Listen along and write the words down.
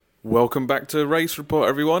Welcome back to Race Report,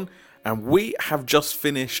 everyone, and we have just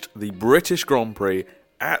finished the British Grand Prix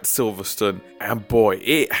at Silverstone, and boy,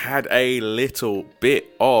 it had a little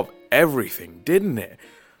bit of everything, didn't it?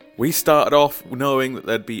 We started off knowing that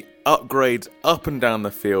there'd be upgrades up and down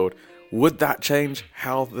the field. Would that change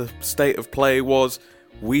how the state of play was?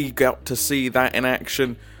 We got to see that in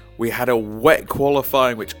action. We had a wet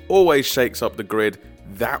qualifying, which always shakes up the grid.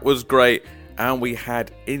 That was great. And we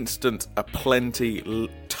had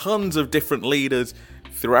tons of different leaders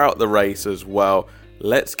throughout the race as well.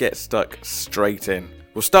 Let's get stuck straight in.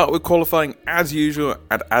 We'll start with qualifying as usual,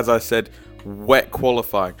 and as I said, wet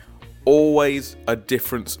qualifying. Always a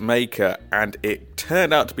difference maker, and it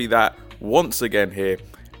turned out to be that once again here.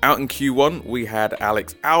 Out in Q1, we had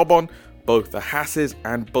Alex Albon, both the Hasses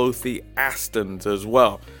and both the Astons as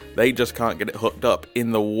well. They just can't get it hooked up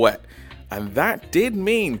in the wet. And that did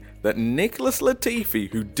mean that Nicholas Latifi,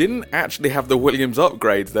 who didn't actually have the Williams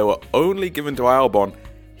upgrades, they were only given to Albon,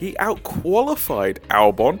 he outqualified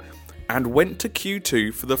Albon and went to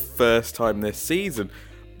Q2 for the first time this season.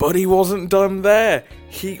 But he wasn't done there.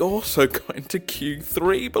 He also got into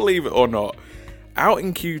Q3, believe it or not. Out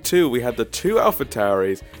in Q2, we had the two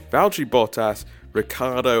AlphaTauris, Valtteri Bottas,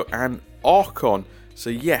 Ricciardo and Ocon. So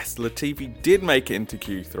yes, Latifi did make it into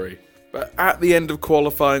Q3. But at the end of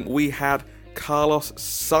qualifying, we had Carlos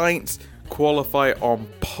Sainz qualify on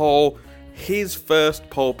pole, his first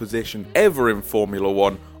pole position ever in Formula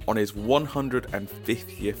 1 on his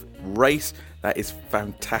 150th race. That is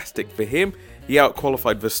fantastic for him. He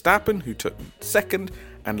outqualified Verstappen, who took second,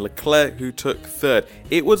 and Leclerc, who took third.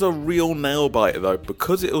 It was a real nail-biter though,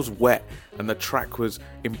 because it was wet and the track was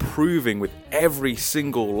improving with every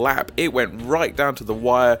single lap. It went right down to the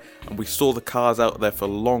wire and we saw the cars out there for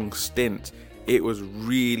long stints. It was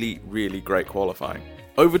really, really great qualifying.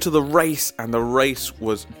 Over to the race, and the race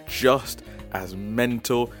was just as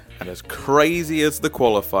mental and as crazy as the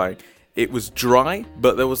qualifying. It was dry,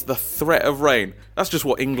 but there was the threat of rain. That's just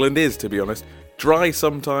what England is, to be honest. Dry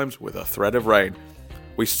sometimes with a threat of rain.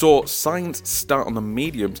 We saw Sainz start on the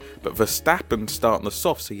mediums, but Verstappen start on the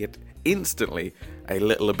softs, so he had instantly a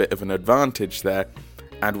little bit of an advantage there.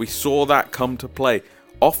 And we saw that come to play.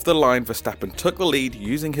 Off the line, Verstappen took the lead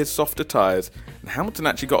using his softer tyres, and Hamilton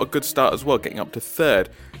actually got a good start as well, getting up to third.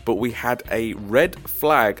 But we had a red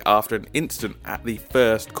flag after an incident at the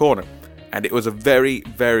first corner. And it was a very,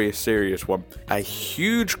 very serious one. A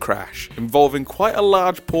huge crash involving quite a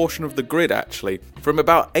large portion of the grid actually. From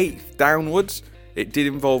about 8th downwards, it did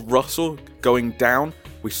involve Russell going down.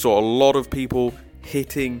 We saw a lot of people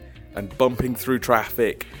hitting and bumping through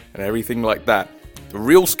traffic and everything like that. The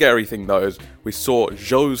real scary thing though is we saw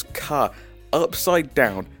Zhou's car upside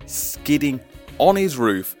down, skidding on his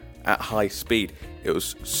roof at high speed. It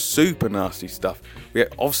was super nasty stuff. We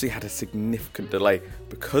obviously had a significant delay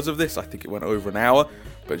because of this. I think it went over an hour,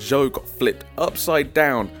 but Zhou got flipped upside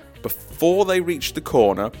down before they reached the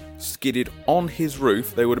corner, skidded on his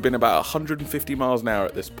roof. They would have been about 150 miles an hour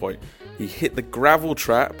at this point. He hit the gravel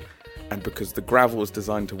trap, and because the gravel was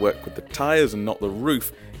designed to work with the tyres and not the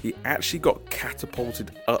roof, he actually got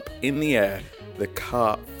catapulted up in the air. The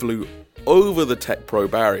car flew over the Tech Pro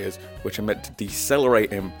barriers, which are meant to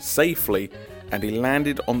decelerate him safely, and he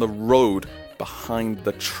landed on the road behind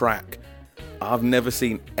the track. I've never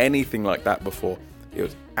seen anything like that before. It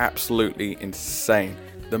was absolutely insane.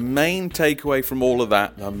 The main takeaway from all of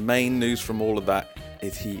that, the main news from all of that,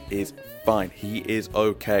 is he is fine. He is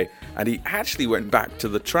okay. And he actually went back to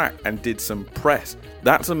the track and did some press.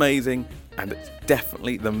 That's amazing, and it's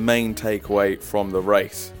definitely the main takeaway from the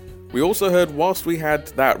race. We also heard whilst we had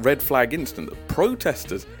that red flag incident that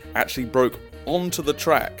protesters actually broke onto the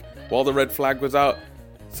track while the red flag was out.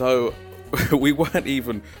 So we weren't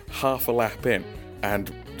even half a lap in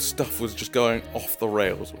and stuff was just going off the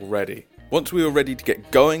rails already. Once we were ready to get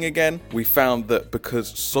going again, we found that because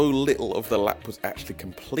so little of the lap was actually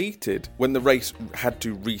completed, when the race had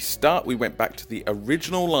to restart, we went back to the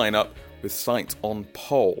original lineup with Sainz on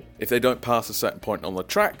pole. If they don't pass a certain point on the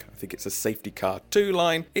track, I think it's a safety car 2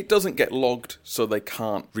 line, it doesn't get logged, so they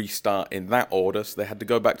can't restart in that order, so they had to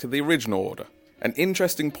go back to the original order. An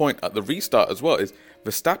interesting point at the restart as well is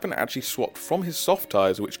Verstappen actually swapped from his soft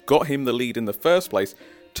tyres, which got him the lead in the first place,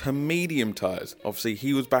 to medium tyres. Obviously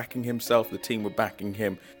he was backing himself, the team were backing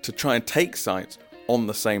him to try and take Sainz on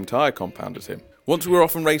the same tyre compound as him. Once we were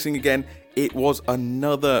off and racing again, it was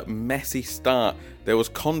another messy start. There was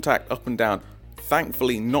contact up and down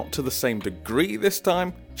Thankfully, not to the same degree this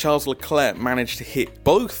time. Charles Leclerc managed to hit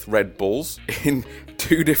both Red Bulls in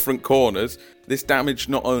 2 different corners. This damaged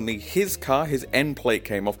not only his car, his end plate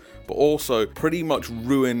came off, but also pretty much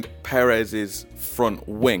ruined Perez's front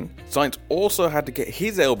wing. Sainz also had to get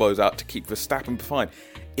his elbows out to keep Verstappen behind.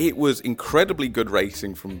 It was incredibly good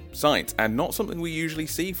racing from Sainz, and not something we usually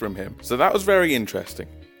see from him. So that was very interesting.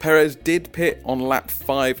 Perez did pit on lap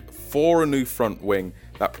 5 for a new front wing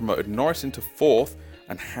that promoted Norris into 4th,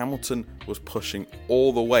 and Hamilton was pushing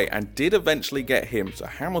all the way and did eventually get him, so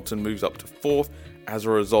Hamilton moves up to 4th as a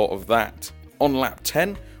result of that. On lap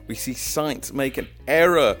 10, we see Sainz make an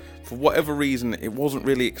error. For whatever reason, it wasn't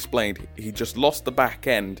really explained. He just lost the back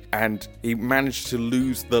end and he managed to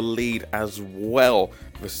lose the lead as well.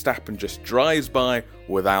 Verstappen just drives by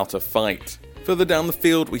without a fight. Further down the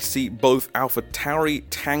field, we see both AlphaTauri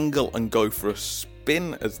tangle and go for a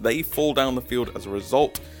spin as they fall down the field. As a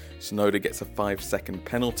result, Tsunoda gets a 5-second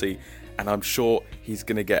penalty, and I'm sure he's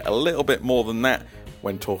going to get a little bit more than that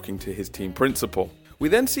when talking to his team principal. We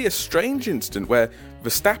then see a strange instant where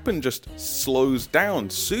Verstappen just slows down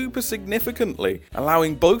super significantly,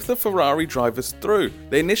 allowing both the Ferrari drivers through.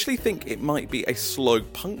 They initially think it might be a slow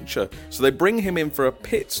puncture, so they bring him in for a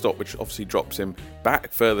pit stop, which obviously drops him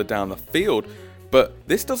back further down the field. But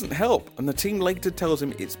this doesn't help, and the team later tells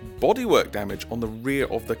him it's bodywork damage on the rear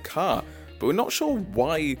of the car. But we're not sure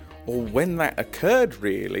why or when that occurred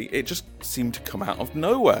really, it just seemed to come out of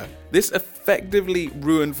nowhere. This effectively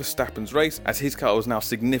ruined Verstappen's race as his car was now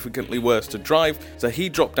significantly worse to drive, so he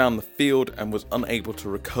dropped down the field and was unable to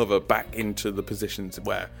recover back into the positions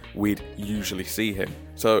where we'd usually see him.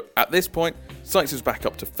 So at this point, Sainz is back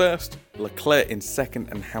up to 1st, Leclerc in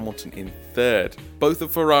 2nd and Hamilton in 3rd. Both the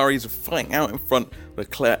Ferraris are fighting out in front,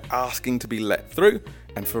 Leclerc asking to be let through,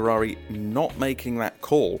 and Ferrari not making that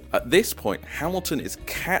call. At this point, Hamilton is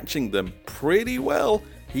catching them pretty well.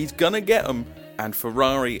 He's gonna get them, and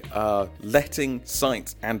Ferrari are letting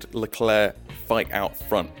Sainz and Leclerc fight out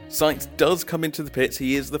front. Sainz does come into the pits.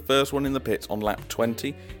 He is the first one in the pits on lap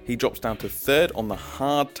 20. He drops down to 3rd on the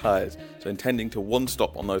hard tyres, so intending to one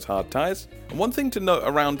stop on those hard tyres. And one thing to note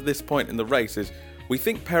around this point in the race is we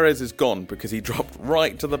think Perez is gone because he dropped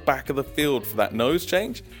right to the back of the field for that nose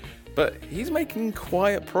change. But he's making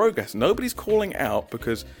quiet progress. Nobody's calling out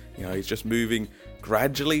because, he's just moving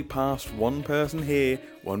gradually past one person here,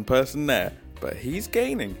 one person there. But he's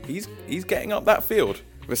gaining. He's getting up that field.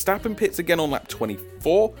 Verstappen pits again on lap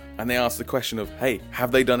 24, and they ask the question of, hey, have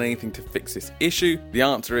they done anything to fix this issue? The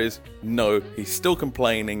answer is no, he's still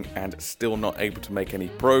complaining and still not able to make any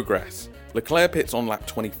progress. Leclerc pits on lap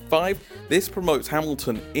 25. This promotes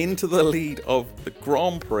Hamilton into the lead of the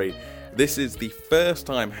Grand Prix. This is the first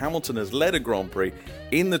time Hamilton has led a Grand Prix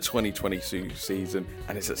in the 2022 season,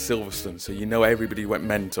 and it's at Silverstone, so everybody went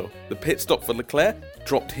mental. The pit stop for Leclerc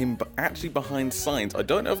dropped him actually behind Sainz. I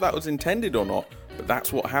don't know if that was intended or not, but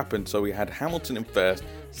that's what happened. So we had Hamilton in 1st,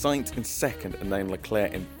 Sainz in 2nd, and then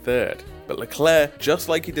Leclerc in 3rd. But Leclerc, just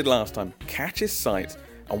like he did last time, catches Sainz,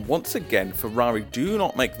 and once again, Ferrari do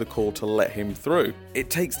not make the call to let him through. It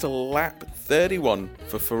takes to lap 31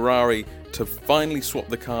 for Ferrari to finally swap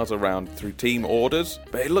the cars around through team orders,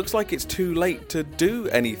 but it looks like it's too late to do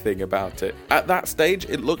anything about it. At that stage,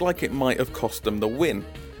 it looked like it might have cost them the win.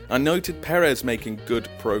 I noted Perez making good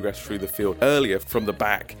progress through the field earlier from the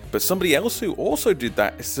back, but somebody else who also did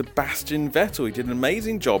that is Sebastian Vettel. He did an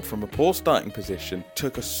amazing job from a poor starting position,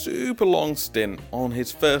 took a super long stint on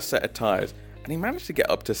his first set of tyres, and he managed to get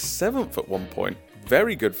up to 7th at one point.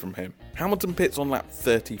 Very good from him. Hamilton pits on lap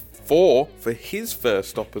 34 for his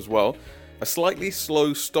first stop as well. A slightly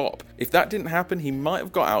slow stop. If that didn't happen, he might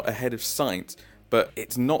have got out ahead of Sainz, but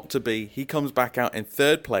it's not to be. He comes back out in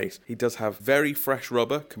 3rd place. He does have very fresh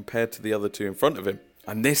rubber compared to the other two in front of him.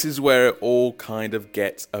 And this is where it all kind of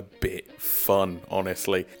gets a bit fun,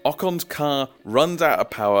 honestly. Ocon's car runs out of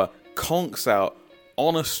power, conks out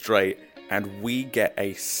on a straight, and we get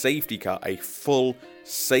a safety car, a full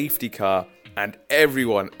safety car, and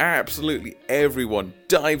everyone, absolutely everyone,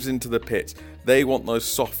 dives into the pits. They want those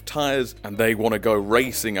soft tyres and they want to go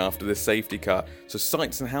racing after this safety car. So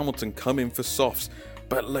Sainz and Hamilton come in for softs,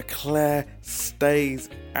 but Leclerc stays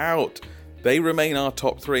out. They remain our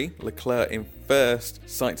top 3, Leclerc in 1st,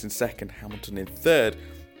 Sainz in 2nd, Hamilton in 3rd,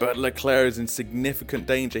 but Leclerc is in significant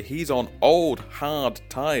danger. He's on old, hard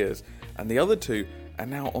tyres, and the other two are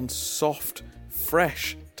now on soft,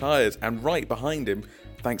 fresh tyres, and right behind him,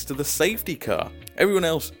 thanks to the safety car. Everyone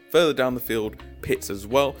else further down the field pits as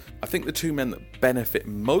well. I think the two men that benefit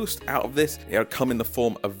most out of this come in the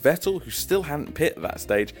form of Vettel, who still hadn't pit at that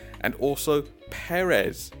stage, and also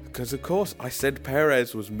Perez. Because of course I said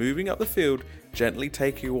Perez was moving up the field gently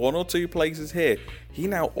taking 1 or 2 places here. He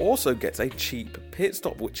now also gets a cheap pit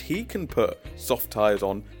stop, which he can put soft tyres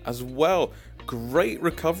on as well. Great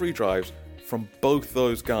recovery drives from both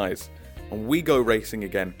those guys. And we go racing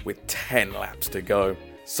again with 10 laps to go.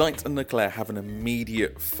 Sainz and Leclerc have an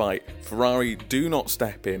immediate fight. Ferrari do not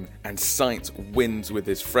step in, and Sainz wins with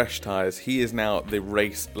his fresh tyres. He is now the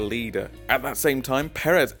race leader. At that same time,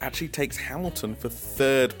 Perez actually takes Hamilton for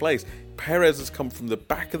 3rd place. Perez has come from the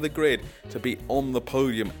back of the grid to be on the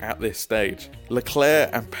podium at this stage.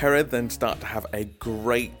 Leclerc and Perez then start to have a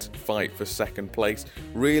great fight for 2nd place,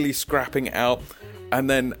 really scrapping it out. And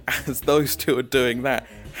then as those two are doing that,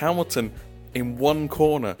 Hamilton in one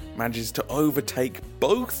corner manages to overtake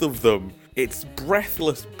both of them. It's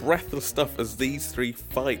breathless stuff as these 3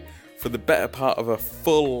 fight for the better part of a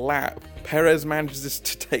full lap. Perez manages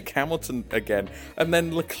to take Hamilton again, and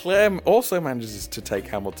then Leclerc also manages to take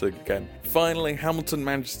Hamilton again. Finally, Hamilton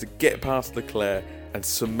manages to get past Leclerc and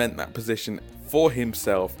cement that position for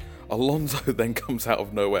himself. Alonso then comes out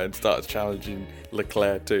of nowhere and starts challenging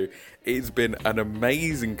Leclerc too. It's been an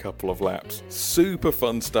amazing couple of laps. Super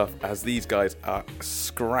fun stuff as these guys are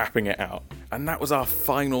scrapping it out. And that was our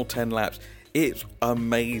final 10 laps. It's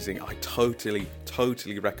amazing. I totally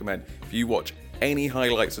recommend. If you watch any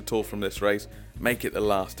highlights at all from this race, make it the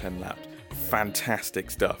last 10 laps. Fantastic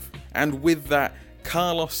stuff. And with that,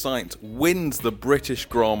 Carlos Sainz wins the British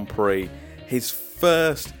Grand Prix. His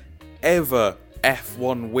first ever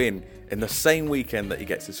F1 win in the same weekend that he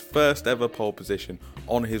gets his first ever pole position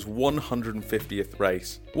on his 150th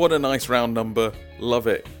race. What a nice round number. Love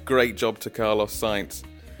it. Great job to Carlos Sainz.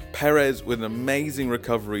 Perez with an amazing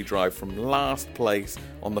recovery drive from last place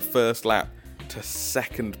on the first lap to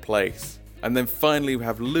 2nd place. And then finally we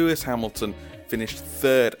have Lewis Hamilton finished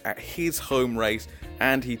 3rd at his home race,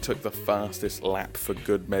 and he took the fastest lap for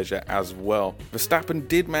good measure as well. Verstappen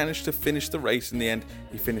did manage to finish the race in the end.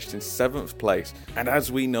 He finished in 7th place, and as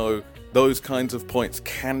we know, those kinds of points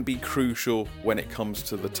can be crucial when it comes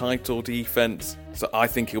to the title defense, so I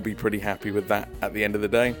think he'll be pretty happy with that at the end of the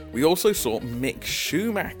day. We also saw Mick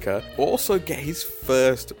Schumacher also get his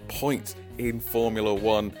first points in Formula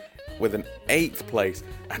 1 with an 8th place,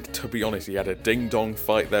 and to be honest, he had a ding-dong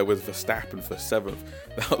fight there with Verstappen for 7th.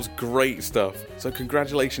 That was great stuff. So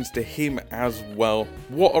congratulations to him as well.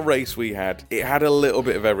 What a race we had. It had a little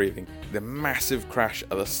bit of everything. The massive crash at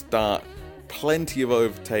the start, plenty of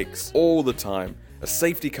overtakes all the time, a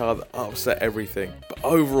safety car that upset everything. But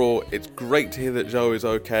overall, it's great to hear that Joe is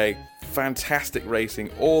okay. Fantastic racing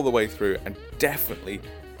all the way through, and definitely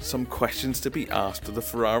some questions to be asked of the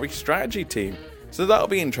Ferrari strategy team. So that'll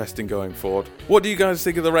be interesting going forward. What do you guys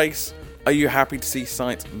think of the race? Are you happy to see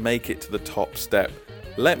Sainz make it to the top step?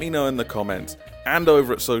 Let me know in the comments and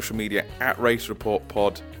over at social media at Race Report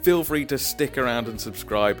Pod. Feel free to stick around and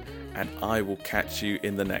subscribe, and I will catch you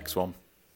in the next one.